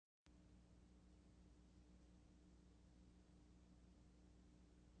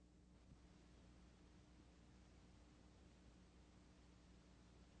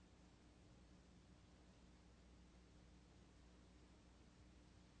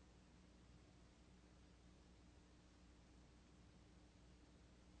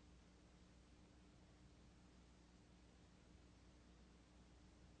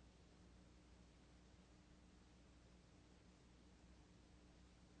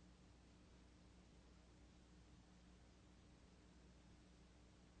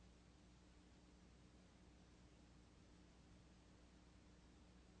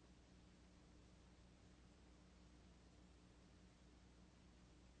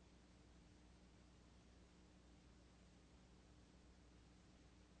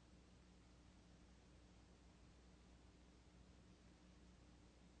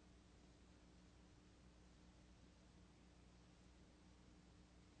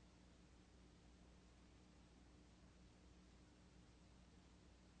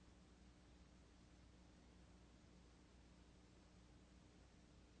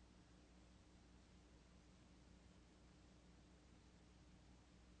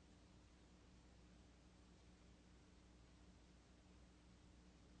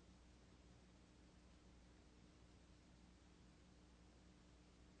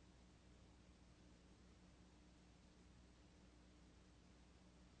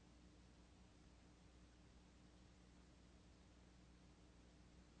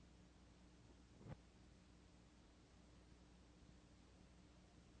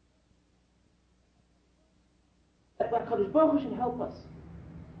that HaKadosh Baruch Hu should help us.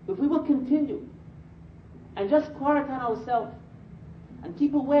 If we will continue and just quarantine ourselves and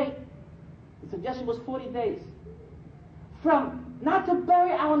keep away, the suggestion was 40 days, from not to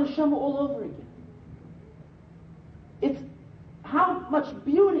bury our neshama all over again. It's how much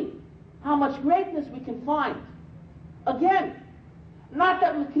beauty, how much greatness we can find. Again, not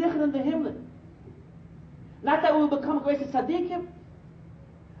that we're kirchen in the Himmel, not that we will become great tzaddikim,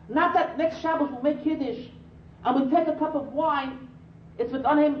 not that next Shabbos we'll make Kiddush and we take a cup of wine, it's with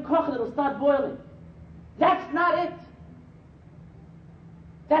unheim kochen, it'll start boiling. That's not it.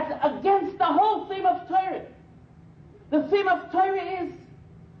 That's against the whole theme of Torah. The theme of Torah is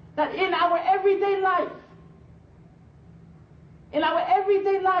that in our everyday life, in our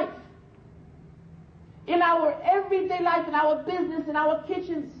business, in our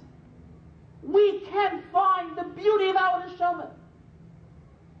kitchens, we can find the beauty of our neshama.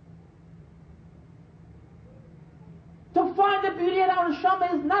 To find the beauty in our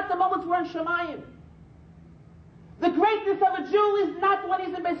neshama is not the moments we're in Shemayim. The greatness of a Jew is not when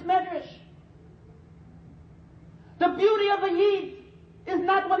he's in Beis Medrash. The beauty of a Yid is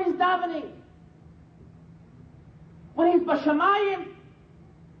not when he's davening. When he's b'Shamayim,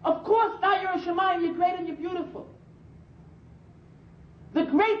 of course now you're in Shemayim, you're great and you're beautiful. The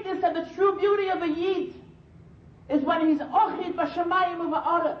greatness and the true beauty of a Yid is when he's ochid b'Shamayim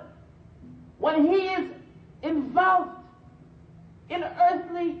u'va'ara, when he is involved in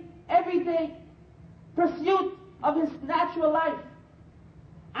earthly, everyday pursuit of his natural life.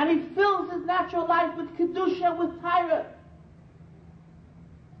 And he fills his natural life with Kedusha, with Torah.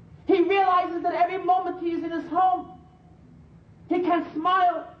 He realizes that every moment he is in his home, he can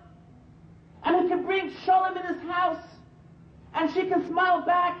smile, and he can bring Shalom in his house, and she can smile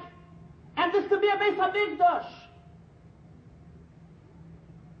back, and this could be a Beis HaMikdash.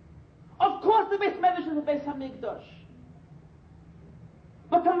 Of course the Beis Medrash is a Beis HaMikdash.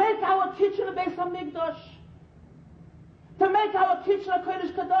 But to make our kitchen a Beis HaMikdash, to make our kitchen a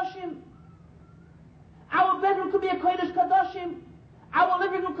Kodesh Kadoshim, our bedroom could be a Kodesh Kadoshim, our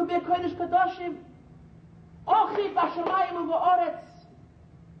living room could be a Kodesh Kadoshim, Ochid b'Shamayim u'va'aretz.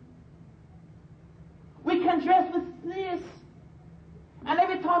 We can dress with tznius, and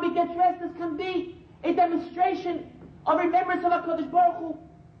every time we get dressed, this can be a demonstration of remembrance of HaKadosh Baruch Hu.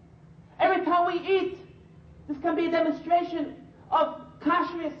 Every time we eat, this can be a demonstration of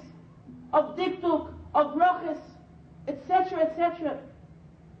kashrus, of dikduk, of brachos, etc., etc.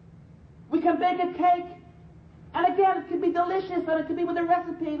 We can bake a cake, and again, it can be delicious, and it can be with a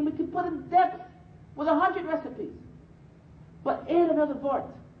recipe, and we can put in depth with 100 recipes. But add another word,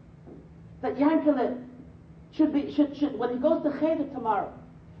 that Yankele should when he goes to Cheder tomorrow,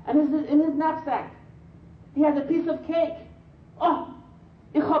 and in his knapsack, he has a piece of cake. Oh,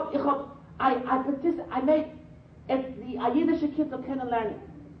 I made at the Yiddish kids of Kenan learning.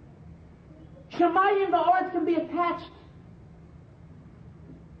 Shemayim, the arts can be attached.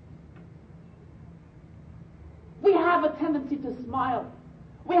 We have a tendency to smile.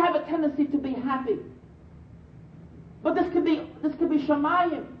 We have a tendency to be happy. But this could be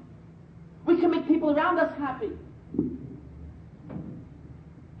Shemayim. We can make people around us happy.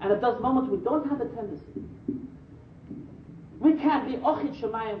 And at those moments we don't have a tendency, we can't be Ochid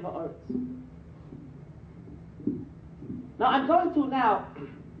Shemayim va'aretz. Now I'm going to now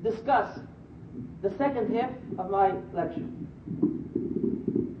discuss the second half of my lecture.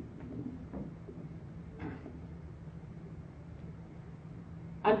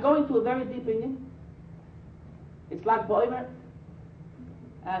 I'm going to a very deep inyan. It's like Boimer,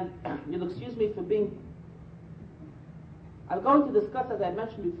 and you'll excuse me for being... I'm going to discuss, as I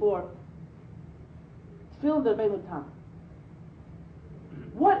mentioned before, Tefillin Rabbeinu Tam.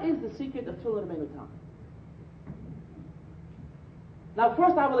 What is the secret of Tefillin Rabbeinu Tam? Now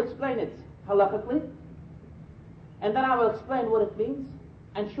first I will explain it halachically, and then I will explain what it means,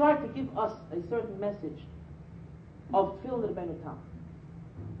 and try to give us a certain message of Tefillin Rabbeinu Tam.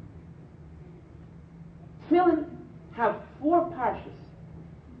 Tefillin have 4 parshas.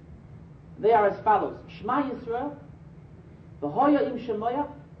 They are as follows: Shema Yisrael, V'hoya im Shemoya,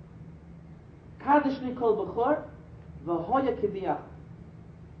 Kadosh Nikol B'chor, V'hoya Kiviyach.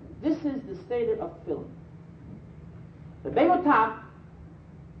 This is the stated of Tefillin. Rabbeinu Tam,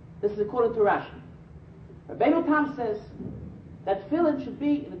 this is according to Rashi. Rabbeinu Tam says that Tefillin should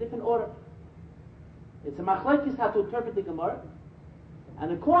be in a different order. It's a machlokes how to interpret the Gemara,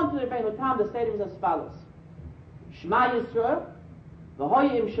 and according to Rabbeinu Tam, the statement is as follows: Shema Yisrael,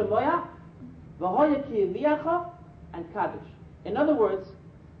 V'hoya im Shemoya, V'hoya Kiviyach, and Kadosh. In other words,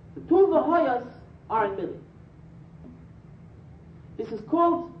 the 2 V'hoyas are in middle. This is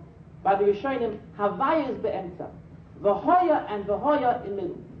called by the Rishonim Havayas Be'emtza. V'hoya and V'hoya in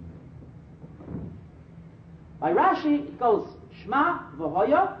middle. By Rashi, it goes Shema,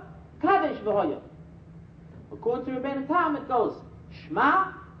 V'hoya, Kadesh, V'hoya. According to Rebbeinu Tam, it goes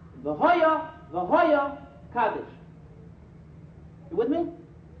Shema, V'hoya, V'hoya, Kadesh. You with me?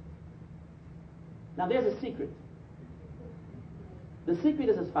 Now there's a secret. The secret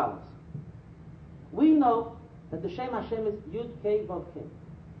is as follows. We know that the Shem Hashem is Yud Kei Vav Kei.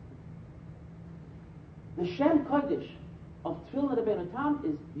 The Shem Kodesh of Tefillin Rebbeinu Tam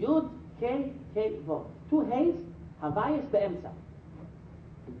is Yud Kei Kei Vav. Two Heys, Havayis Be'emtza.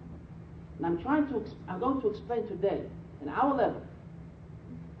 And I'm going to explain today, in our level,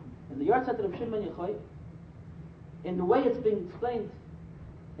 in the Yard Center of Shimon Yechoy, in the way it's being explained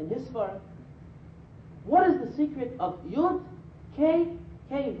in his Sfarah, what is the secret of Yud Kei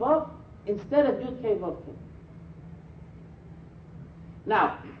Kei Vav instead of Yud Kei Vav Kei?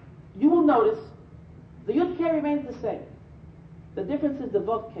 Now, you will notice the Yud Kei remains the same. The difference is the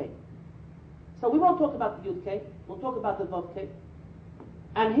Vav Kei. So we won't talk about the Yud Kei, we'll talk about the Vav Kei.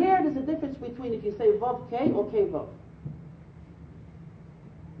 And here there's a difference between if you say Vav Kei or Kei Vav.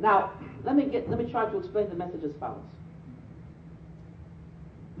 Now, let me try to explain the message as follows.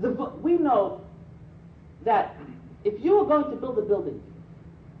 We know that if you are going to build a building,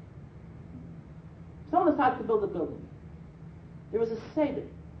 someone decides to build a building, there is a seder.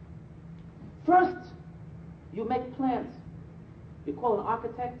 First, you make plans. You call an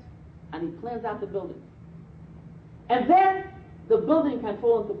architect, and he plans out the building. And then the building can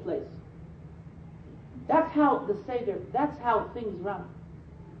fall into place. That's how the seder, that's how things run.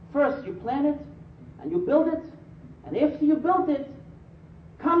 First, you plan it, and you build it, and after you built it,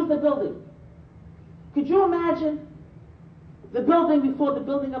 comes the building. Could you imagine the building before the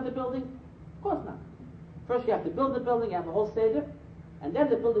building of the building? Of course not. First you have to build the building, you have a whole seder, and then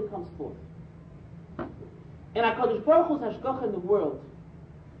the building comes forth. In HaKadosh Baruch Hu's hashgacha in the world,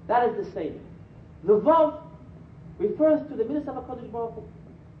 that is the seder. The Vav refers to the midas of HaKadosh Baruch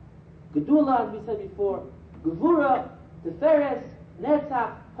Hu. Gedula, as we said before, Gevura, Teferes,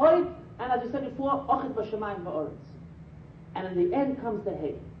 Netzach, Hoyd, and as we said before, Ochid Vashamayim Va'oretz. And in the end comes the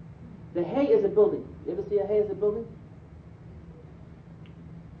hay. The hay is a building. You ever see a hay as a building?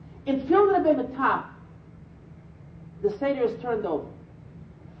 In Tefillin Rebbeinu Tam, the Seder is turned over.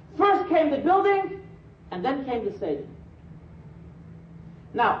 First came the building, and then came the Seder.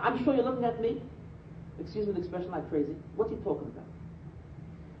 Now, I'm sure you're looking at me, excuse me the expression, like crazy. What's he talking about?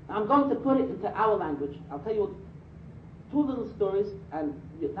 Now, I'm going to put it into our language. I'll tell you two little stories, and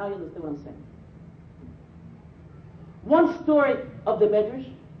now you understand what I'm saying. One story of the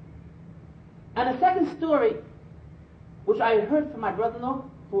Medrash, and a second story, which I heard from my brother-in-law,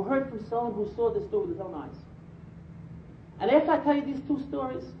 who heard from someone who saw this story with his own eyes. And after I tell you these two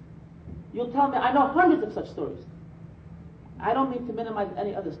stories, you'll tell me, I know hundreds of such stories. I don't mean to minimize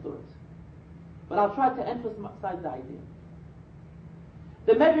any other stories, but I'll try to emphasize the idea.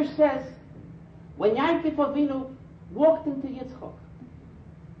 The Medrash says, when Yaakov Avinu walked into Yitzchak,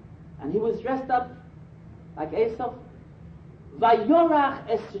 and he was dressed up like Esau, Vayorach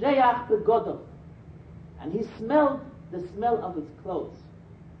esreach begodov, and he smelled the smell of his clothes.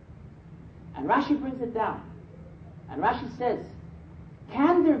 And Rashi brings it down, and Rashi says,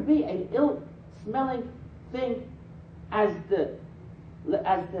 can there be an ill-smelling thing as the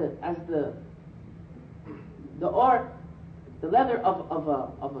leather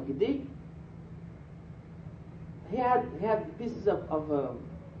of a gedi? He had pieces of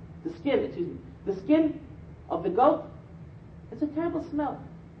the skin of the goat. It's a terrible smell.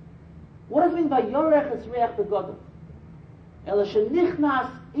 What does it mean by yorech es reach begodov? Ela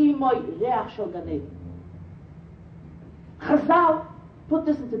shenichnas imoy reach shel Gan Eden. Chazal put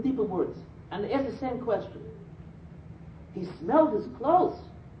this into deeper words and asked the same question. He smelled his clothes.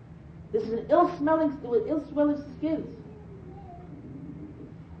 This is an ill-smelling skins.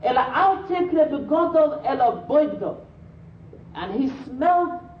 Ela al tekle begodov ela boigdov. And he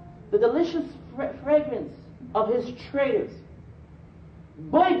smelled the delicious fragrance of his traders.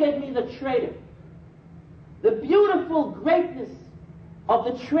 Boy gave me the trader. The beautiful greatness of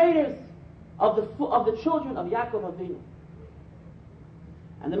the traders of the children of Yaakov Avinu.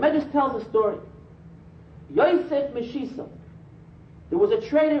 And the Medrash tells a story. Yosef Meshisa. There was a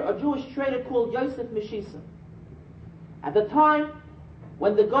trader, a Jewish trader called Yosef Meshisa. At the time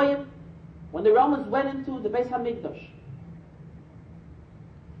when the Romans went into the Beis Hamikdash,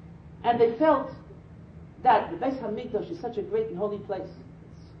 and they felt that the Beis Hamikdash is such a great and holy place.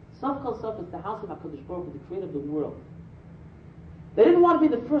 Sof Kol Sof is the house of HaKadosh Baruch Hu, the creator of the world. They didn't want to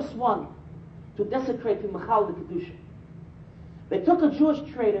be the first one to desecrate the Mechal the Kedusha. They took a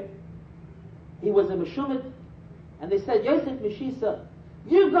Jewish trader. He was a Meshumid, And they said, Yosef Meshisa,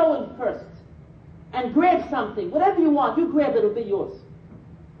 you go in first and grab something. Whatever you want, you grab it, it'll be yours.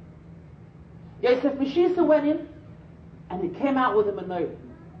 Yosef Meshisa went in and he came out with a menorah.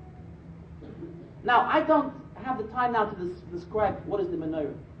 Now, I don't have the time now to describe what is the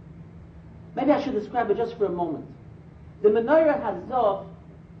menorah. Maybe I should describe it just for a moment. The menorah Hazov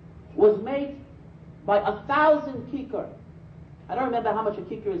was made by 1,000 kikar. I don't remember how much a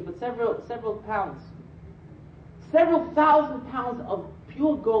kikar is, but several pounds. Several thousand pounds of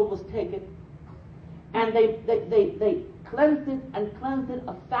pure gold was taken, and they cleansed it and cleansed it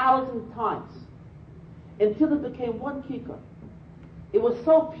 1,000 times until it became one kikar. It was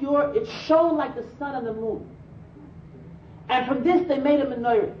so pure, it shone like the sun and the moon. And from this they made a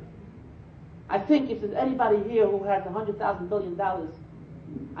menorah. I think if there's anybody here who has $100,000 billion,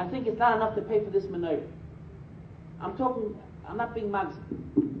 I think it's not enough to pay for this menorah. I'm not being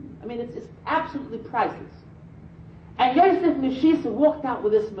magzim. I mean, it's absolutely priceless. And Yosef Meshisa walked out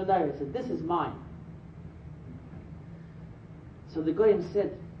with this menorah and said, this is mine. So the Goyim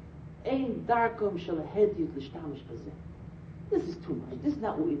said, Ein darkom shel hediyut l'shtamish bazeh. This is too much. This is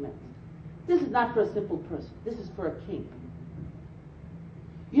not what we meant. This is not for a simple person. This is for a king.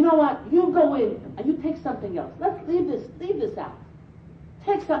 You know what? You go in and you take something else. Let's leave this out.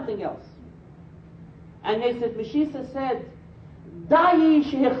 Take something else. And Yosef Meshisa said, Dayi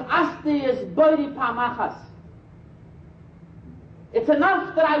shehichasti es boiri pamachas. It's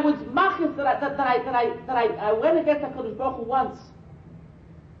enough that I was machis, that I went against HaKadosh Baruch Hu once.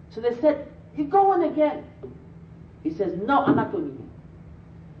 So they said, you go in again. He says, no, I'm not going again.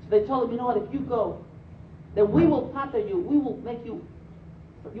 So they told him, you know what, if you go, then we will pater you, we will make you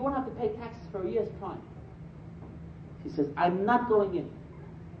won't have to pay taxes for a year's time. He says, I'm not going in.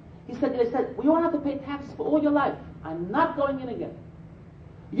 They said, well, you won't have to pay taxes for all your life. I'm not going in again.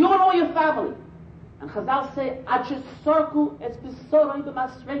 You and all your family. And Chazal say,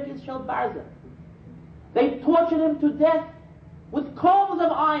 they tortured him to death with coals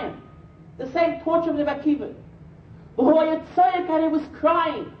of iron. The same torture of Rebbe Akiva. And he was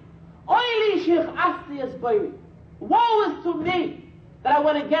crying, woe is to me that I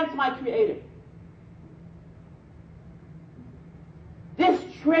went against my Creator. This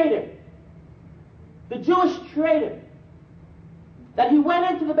traitor, the Jewish traitor, that he went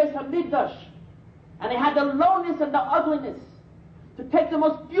into the Beis HaMikdash and he had the lowness and the ugliness to take the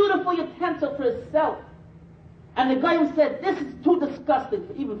most beautiful utensil for himself. And the guy said, this is too disgusting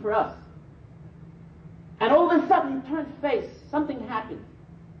even for us. And all of a sudden he turned face. Something happened.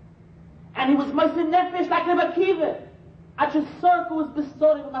 And he was Moshe Nefesh like Rebbe Akiva. Achesarku was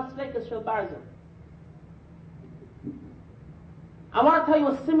bestowed with Masrekas Shel Barzel. I want to tell you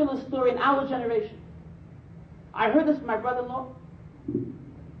a similar story in our generation. I heard this from my brother-in-law,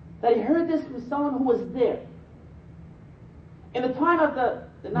 that he heard this from someone who was there. In the time of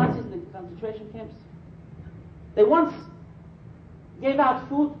the Nazis in the concentration camps, they once gave out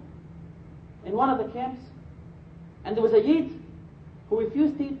food in one of the camps, and there was a Yid who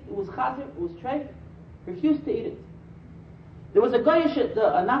refused to eat. It was Chazer, it was Treif, refused to eat it. There was a Goyish,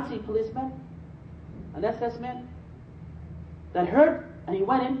 a Nazi policeman, an SS man, that heard, and he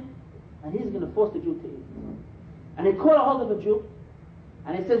went in, and he's going to force the Jew to eat. And he caught a hold of a Jew,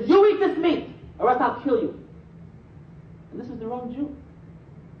 and he says, you eat this meat, or else I'll kill you. And this was the wrong Jew.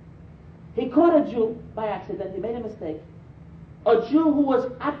 He caught a Jew by accident, he made a mistake. A Jew who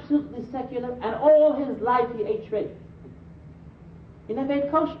was absolutely secular, and all his life he ate shreif. He never ate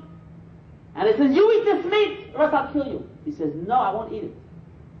kosher. And he says, you eat this meat, or else I'll kill you. He says, no, I won't eat it.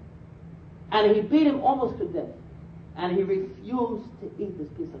 And he beat him almost to death. And he refused to eat this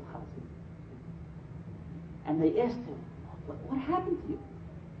piece of chazer. And they asked him, what happened to you?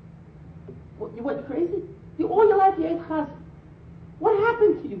 You went crazy? All your life you ate chazer. What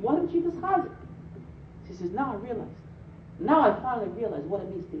happened to you? Why didn't you eat this chazer? He says, now I realized. Now I finally realize what it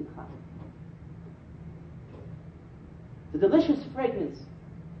means to eat chazer. The delicious fragrance,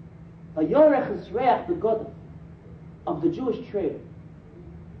 a yorech reach begodim, of the Jewish traitor.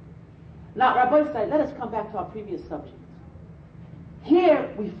 Now, Rabbi Stein, let us come back to our previous subject.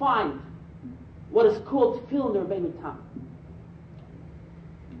 Here we find what is called Tefillin Rabbeinu Tam.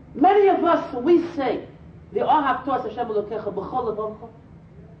 Many of us, when we say, the Ahav Torah Hashem Elokecha b'chol levavcha,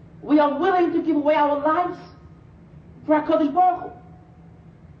 we are willing to give away our lives for HaKadosh Baruch Hu.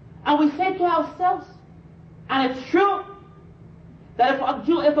 And we say to ourselves, and it's true, that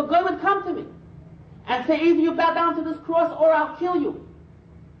if a guy would come to me and say, either you bow down to this cross or I'll kill you,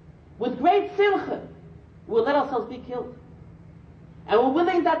 with great simcha, we'll let ourselves be killed. And we're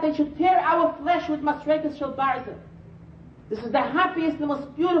willing that they should tear our flesh with masrekas shel barza. This is the happiest, the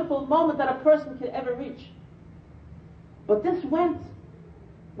most beautiful moment that a person can ever reach. But this went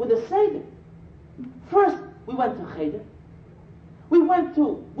with a Seder. First, we went to Cheder. We learned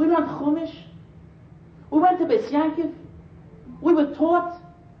Chumash. We went to Beis Yankov. We were taught.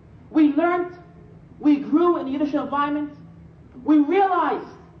 We learned. We grew in the Yiddish environment. We realized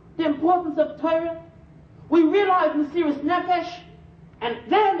the importance of Torah. We realized Mesiras Nefesh. And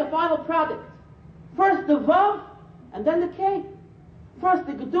then the final product. First the Vav, and then the K. First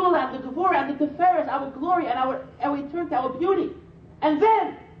the Gedula and the Gevurah and the Tiferes, our glory and our eternity, our beauty. And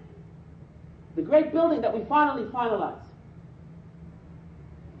then the great building that we finally finalized.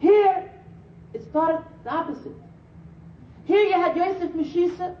 Here, it started the opposite. Here you had Yosef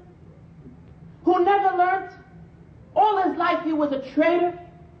Meshisa, who never learned. All his life he was a traitor.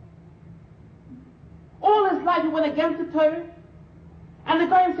 All his life he went against the Torah. And the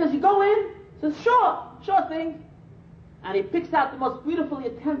Goyim says, you go in? He says, sure thing. And he picks out the most beautiful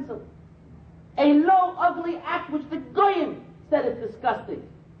utensil. A low, ugly act which the Goyim said is disgusting.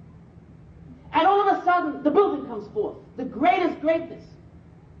 And all of a sudden, the building comes forth. The greatest greatness.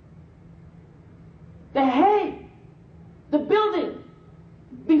 The hay, the building,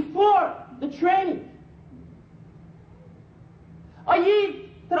 before the training. A Yid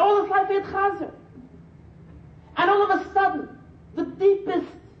that all his life ate chazer. And all of a sudden, the deepest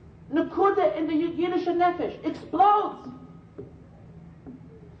nekuda in the Yiddish nefesh explodes.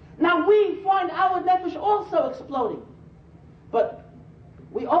 Now we find our nefesh also exploding. But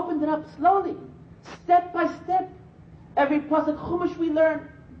we opened it up slowly, step by step. Every pasuk Chumash we learn,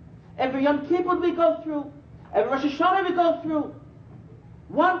 every Yom Kippur we go through, every Rosh Hashanah we go through,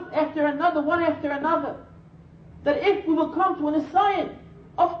 one after another. That if we will come to an Nisayan,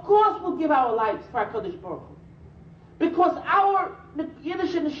 of course we'll give our lives for HaKadosh Baruch Hu. Because our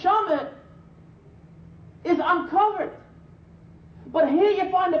Yiddish neshama is uncovered. But here you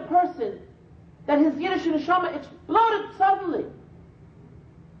find a person that his Yiddish neshama exploded suddenly.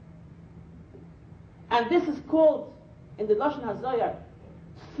 And this is called, in the Lashon HaZoyar,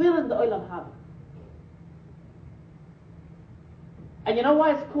 Tefillin the Olam Haba. And you know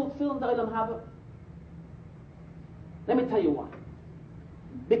why it's called Tefillin the Olam Haba? Let me tell you why.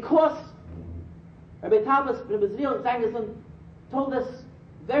 Because Rabbi Tavis, Rabbi Zriel Zangerson told us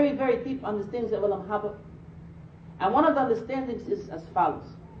very, very deep understandings of Olam Haba. And one of the understandings is as follows.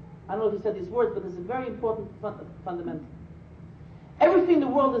 I don't know if he said these words, but it's a very important fundamental. Everything in the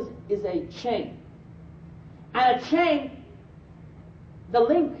world is a chain. And a chain,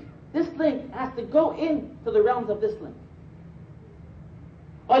 this link has to go into the realms of this link.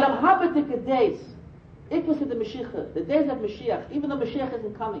 Olam Haba tika days, equals to the Mashiach, the days of Mashiach, even though Mashiach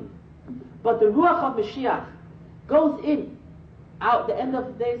isn't coming. But the Ruach of Mashiach goes in, out the end of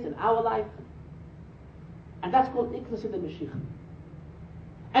the days in our life. And that's called Iklas of the Mashiach.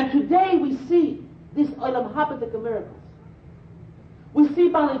 And today we see these Olam Habadik miracles. We see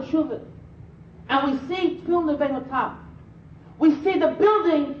Baalei Tshuva. And we see Tefillin Neveinu Tam. We see the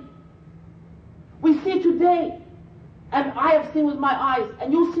building. We see today. And I have seen with my eyes.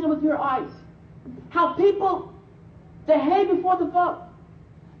 And you've seen it with your eyes. How people, they hay before the vote.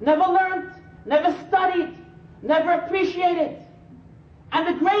 Never learned, never studied, never appreciated. And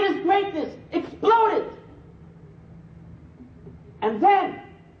the greatest greatness exploded. And then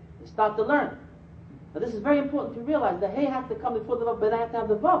they start to learn. Now this is very important to realize. The hay has to come before the vote, but I have to have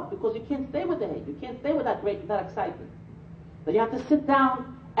the vote, because you can't stay with the hay. You can't stay with that excitement. But you have to sit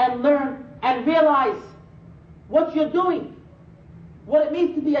down and learn and realize what you're doing, what it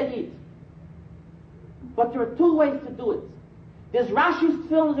means to be a Yid. But there are two ways to do it. There's Rashi's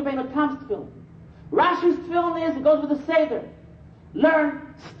Tefillin and Rabbeinu Tam's Tefillin. Rashi's Tefillin is, it goes with the Seder.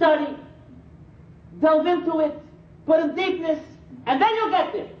 Learn, study, delve into it, put in deepness, and then you'll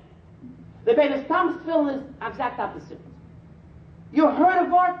get there. The Rabbeinu Tam's Tefillin is exact opposite. You heard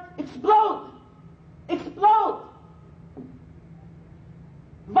of art, explode. Explode.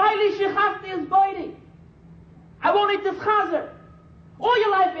 Vaili shechasti is boidi. I won't eat this chazer. All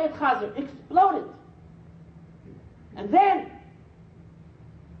your life ate chazer. Exploded. And then,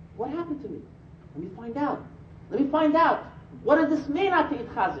 what happened to me? Let me find out. Let me find out. What does this mean, not to eat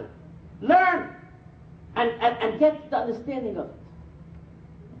chazer? Learn and get the understanding of it.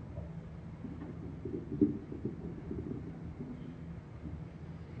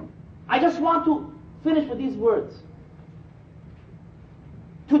 I just want to finish with these words.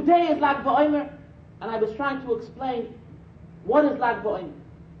 Today is Lag BaOmer, and I was trying to explain what is Lag BaOmer.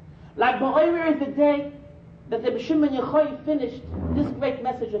 Lag BaOmer is the day that the B'Shimon Yochai finished this great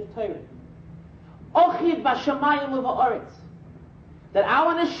message of Torah. Ochid v'shamayim u'va'oretz. That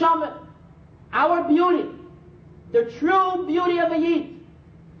our neshama, our beauty, the true beauty of a Yid,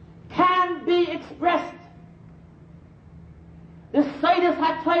 can be expressed the Seidas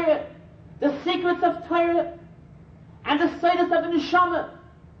HaTorah, the secrets of Torah, and the Seidas of the Neshama,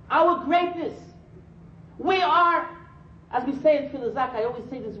 our greatness. We are, as we say in Philazak, I always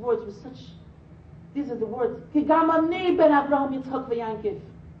say these words with such, these are the words, Ki gam ani ben Avraham, Yitzchak v'Yankiv.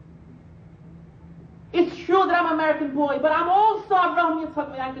 It's true that I'm an American boy, but I'm also Avraham,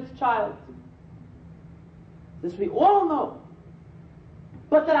 Yitzchak v'Yankiv's child. This we all know.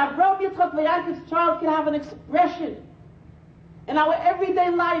 But that Avraham, Yitzchak v'Yankiv's child can have an expression. In our everyday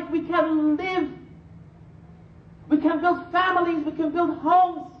life, we can live. We can build families. We can build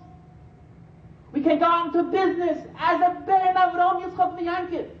homes. We can go into business as a Ben Avraham, Yitzchak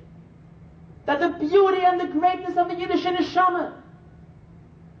v'Yankiv. That the beauty and the greatness of the Yiddish Neshama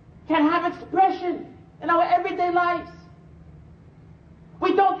can have expression in our everyday lives.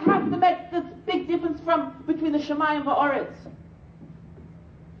 We don't have to make this big difference between the Shemayim and the Oretz.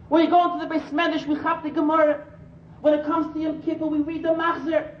 When you go into the Beis Medrash, we have the Gemara. When it comes to Yom Kippur, we read the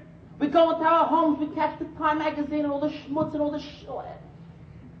Machzor. We go into our homes, we catch the Time magazine and all the schmutz and all the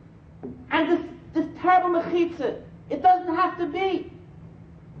and this terrible mechitza. It doesn't have to be.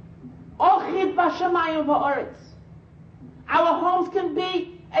 Ochid b'Shamayim v'Oretz. Our homes can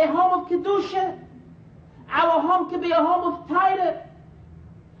be a home of Kedusha. Our home can be a home of Torah.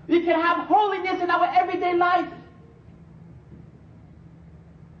 We can have holiness in our everyday life.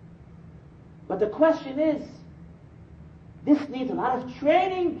 But the question is, this needs a lot of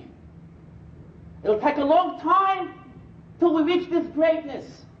training. It'll take a long time till we reach this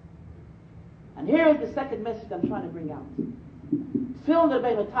greatness. And here is the second message I'm trying to bring out. Tefillin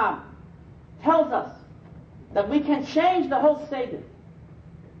Rabbeinu Tam tells us that we can change the whole Seder.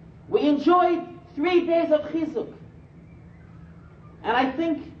 We enjoyed 3 days of Chizuk. And I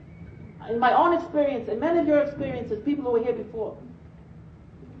think, in my own experience, and many of your experiences, people who were here before,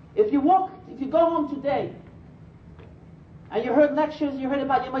 if you go home today, and you heard lectures, you heard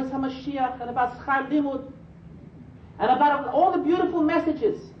about Yemais HaMashiach, and about Schar Limud, and about all the beautiful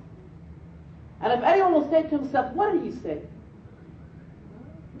messages, and if anyone will say to himself, what did he say?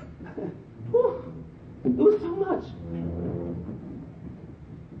 Whew, it was so much.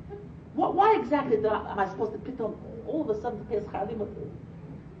 Why exactly am I supposed to pick on all of a sudden to pay Schar Limud?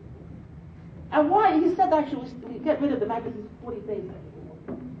 And why? He said actually we get rid of the magazines for 40 days.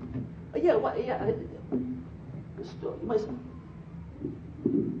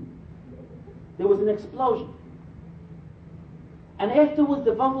 There was an explosion. And afterwards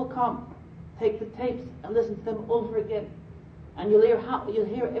the Vav will come, take the tapes and listen to them over again. And you'll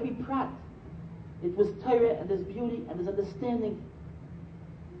hear every prat. It was Torah, and there's beauty, and there's understanding.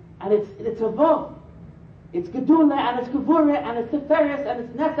 And it's a Vav. It's Gedula, and it's Gevurah, and it's Tiferes, and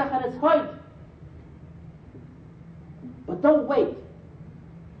it's Netzach, and it's Hoyd. But don't wait.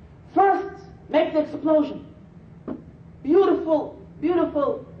 First, make the explosion. Beautiful,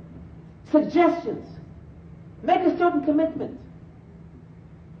 beautiful suggestions. Make a certain commitment.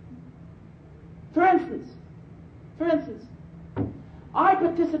 For instance, I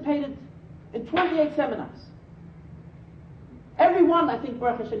participated in 28 seminars. Every one, I think,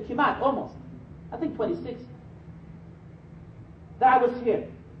 Baruch Hashem, Kimat, almost. I think 26. That I was here.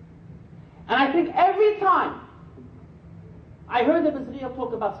 And I think every time I heard the Bezriel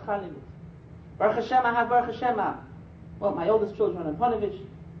talk about Schar Limud. Baruch Hashem, I have Baruch Hashem. Well, my oldest children in Ponovich,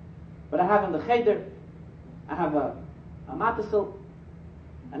 but I have in the Cheder, I have a Matasel,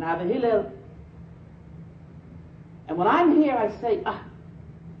 and I have a Hillel. And when I'm here, I say,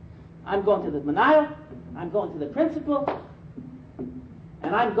 I'm going to the Manayah, I'm going to the principal,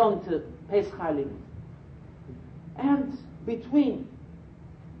 and I'm going to pay Schar Limud. And between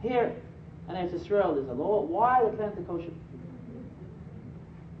here and Eretz Yisrael, there's a wide Atlantic Ocean.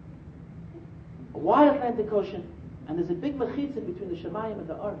 A wide Atlantic Ocean, and there's a big mechitza between the Shemayim and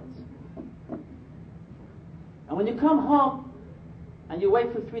the Oretz. And when you come home, and you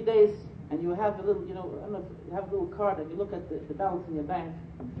wait for 3 days, and you have a little, I don't know, you have a little card, and you look at the balance in your bank,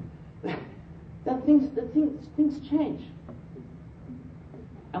 then things change.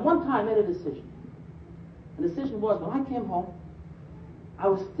 And one time I made a decision. The decision was, when I came home, I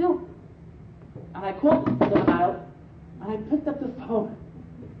was still, and I called the Manayah, and I picked up the phone,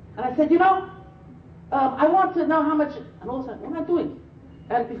 and I said, I want to know how much, and all of a sudden, what am I doing?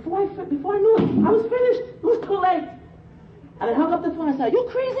 And before I knew it, I was finished. It was too late. And I hung up the phone and I said, are you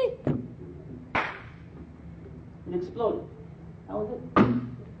crazy? It exploded. That was it.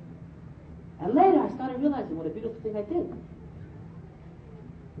 And later I started realizing what a beautiful thing I did.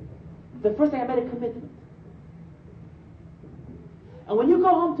 The first thing, I made a commitment. And when you go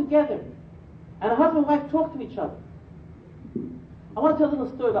home together, and a husband and wife talk to each other, I want to tell a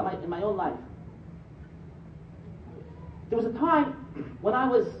little story about in my own life. There was a time when I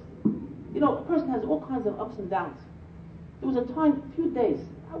was, a person has all kinds of ups and downs. There was a time, a few days,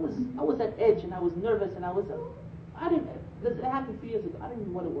 I was at edge and I was nervous and it happened a few years ago. I didn't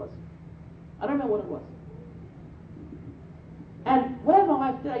know what it was. I don't know what it was. And whatever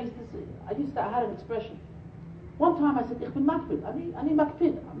my wife did, I had an expression. One time I said, "Ich bin makpid. I need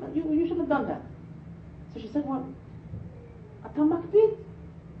makpid. You should have done that." So she said, "What? Atam makpid?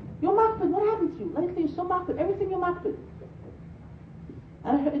 You're makpid. What happened to you? Lately you're so makpid. Everything you're makpid."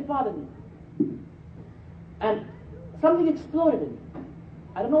 And it bothered me. And something exploded in me.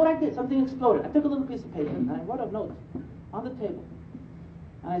 I don't know what I did. Something exploded. I took a little piece of paper and I wrote a note on the table.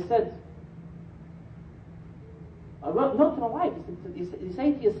 And I said, I wrote a note to my wife. You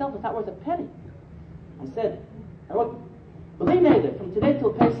say to yourself, it's not worth a penny. I wrote, believe me, from today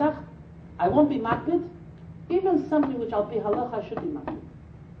till Pesach, I won't be makpid. Even something which I'll be halacha, I should be makpid.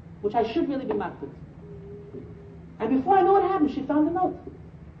 Which I should really be makpid. And before I know what happened, she found the note.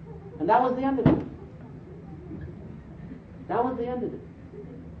 And that was the end of it. That was the end of it.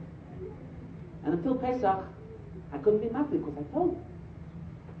 And until Pesach, I couldn't be makpid because I told her.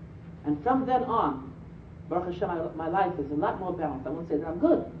 And from then on, Baruch Hashem, my life is a lot more balanced. I won't say that I'm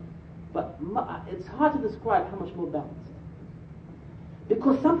good, but it's hard to describe how much more balanced.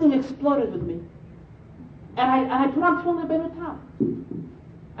 Because something exploded with me, and I put on Tefillin Rebbeinu Tam.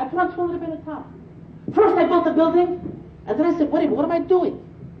 I put on Tefillin Rebbeinu Tam. First I built a building, and then I said, wait a minute, what am I doing?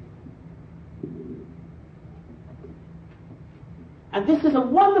 And this is a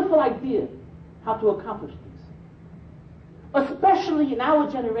wonderful idea how to accomplish things. Especially in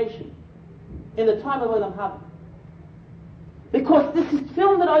our generation, in the time of Olam Haba. Because this is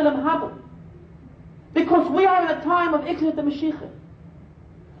filmed at Olam Haba. Because we are in a time of Ikzit the Mashiach.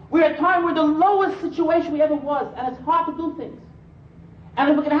 We're at a time where the lowest situation we ever was, and it's hard to do things. And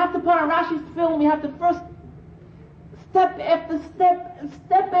if we're going to have to put on Rashi's film, we have to first step after step, and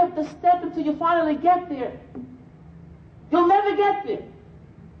step after step until you finally get there. You'll never get there.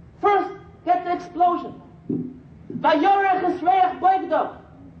 First, get the explosion. Vayorech esreich boigdo.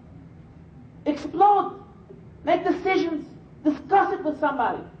 Explode. Make decisions. Discuss it with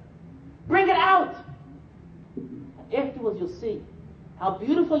somebody. Bring it out. And afterwards you'll see how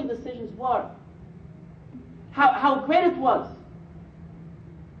beautiful your decisions were. How great it was.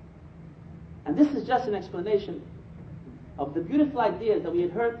 And this is just an explanation of the beautiful ideas that we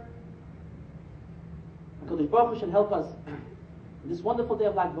had heard. HaKadosh Baruch Hu should help us in this wonderful day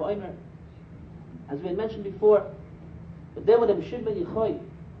of Lag BaOmer. As we had mentioned before, the day when the Meshib Ben Yechoy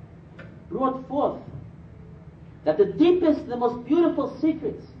brought forth that the deepest, the most beautiful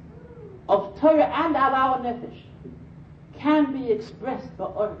secrets of Torah and our Nefesh can be expressed by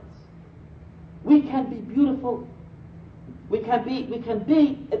words. We can be beautiful. We can be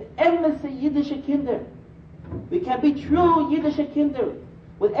an endless Yiddish Kinder. We can be true Yiddish Kinder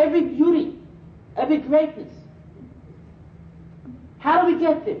with every beauty, every greatness. How do we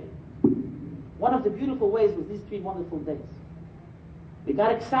get there? One of the beautiful ways was these 3 wonderful days. We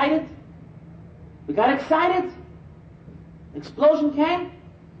got excited. Explosion came.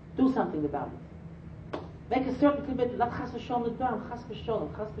 Do something about it. Make a certain commitment. Not chas v'sholem l'dam, chas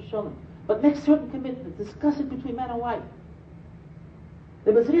v'sholem. But make certain commitment. Discuss it between man and wife.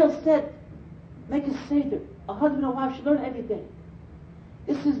 The Bezriel said, make a seder. A husband and wife should learn every day.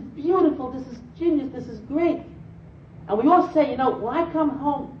 This is beautiful. This is genius. This is great. And we all say, when I come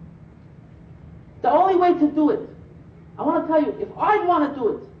home, the only way to do it, I want to tell you, if I'd want to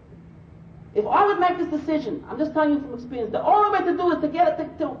do it, if I would make this decision, I'm just telling you from experience, the only way to do it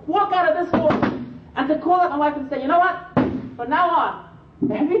is to walk out of this room and to call up my wife and say, you know what? From now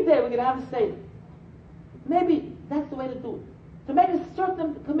on, every day we're going to have a seder. Maybe that's the way to do it. To make a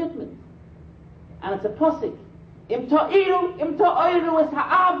certain commitment. And it's a posik. Im to'iru es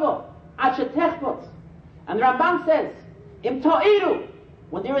ha'avo ad shetechbot. And the Ramban says, Im to'iru,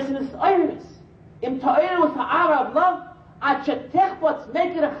 when there is an iris, Im to'iru es ha'ara of love, ad shetechbot,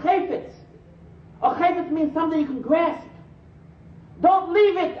 make it a chayfetz. A chayfetz means something you can grasp. Don't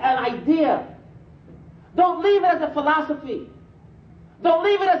leave it an idea. Don't leave it as a philosophy. Don't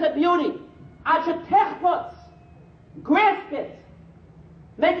leave it as a beauty. Ad shetechbot, grasp it.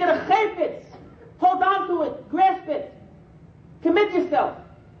 Make it a chayfetz. Hold on to it. Grasp it. Commit yourself.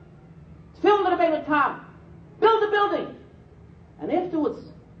 Film the Rebbeinu Tam. Build the building. And afterwards,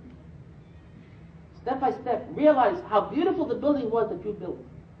 step by step, realize how beautiful the building was that you built.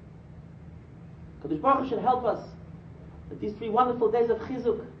 Kadosh Baruch Hu should help us that these 3 wonderful days of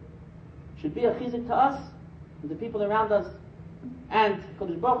chizuk should be a chizuk to us and the people around us. And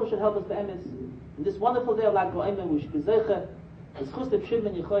Kadosh Baruch Hu should help us be'emes in this wonderful day of Lag BaOmer. We should be zeicha as chus the Meshib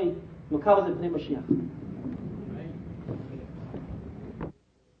Ben Yechoy Mekavos B'nei Mashiach.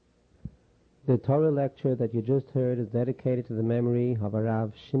 The Torah lecture that you just heard is dedicated to the memory of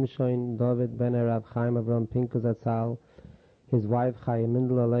Rav Shimshon David ben Rav Chaim Avram Pinkus Zatzal, his wife Chaim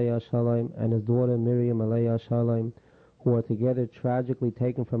Mindel Aleya Shalom, and his daughter Miriam Aleya Shalom, who were together tragically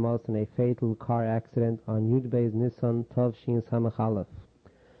taken from us in a fatal car accident on Yud Beis Nisan Tov Shin Samach Aleph.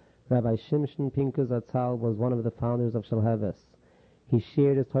 Rabbi Shimshon Pinkus Zatzal was one of the founders of Shalheves. He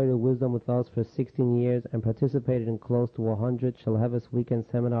shared his Torah wisdom with us for 16 years and participated in close to 100 Shalheves weekend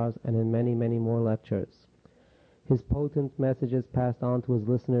seminars and in many, many more lectures. His potent messages passed on to his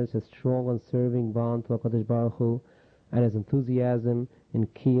listeners his strong and serving bond to HaKadosh Baruch Hu and his enthusiasm in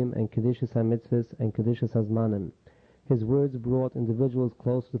Kiyum and Kedushas HaMitzvahs and Kedushas HaZmanim. His words brought individuals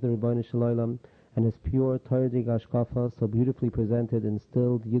closer to the Rebbeinu Shalom, and his pure Torah-dig Ashkafa, so beautifully presented,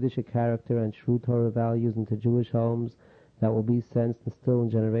 instilled Yiddish character and true Torah values into Jewish homes that will be sensed and still in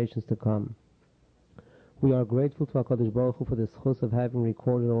generations to come. We are grateful to HaKadosh Baruch Hu for the schus of having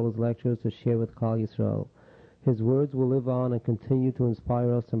recorded all his lectures to share with Klal Yisrael. His words will live on and continue to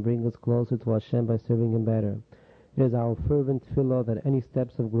inspire us and bring us closer to Hashem by serving Him better. It is our fervent tefillah that any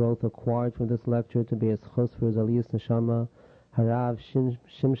steps of growth acquired from this lecture to be a schus for his aliyus neshama, Harav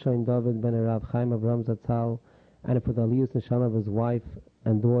Shimshon David ben Rav Chaim Avram Zatzal, and for the aliyus neshama of his wife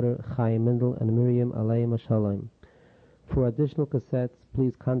and daughter Chaim Mindel and Miriam Aleim Shalom. For additional cassettes,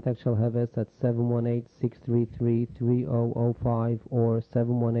 please contact Shalheves at 718-633-3005 or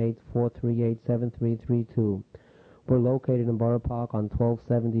 718-438-7332. We're located in Borough Park on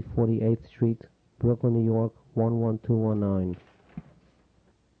 1270 48th Street, Brooklyn, New York, 11219.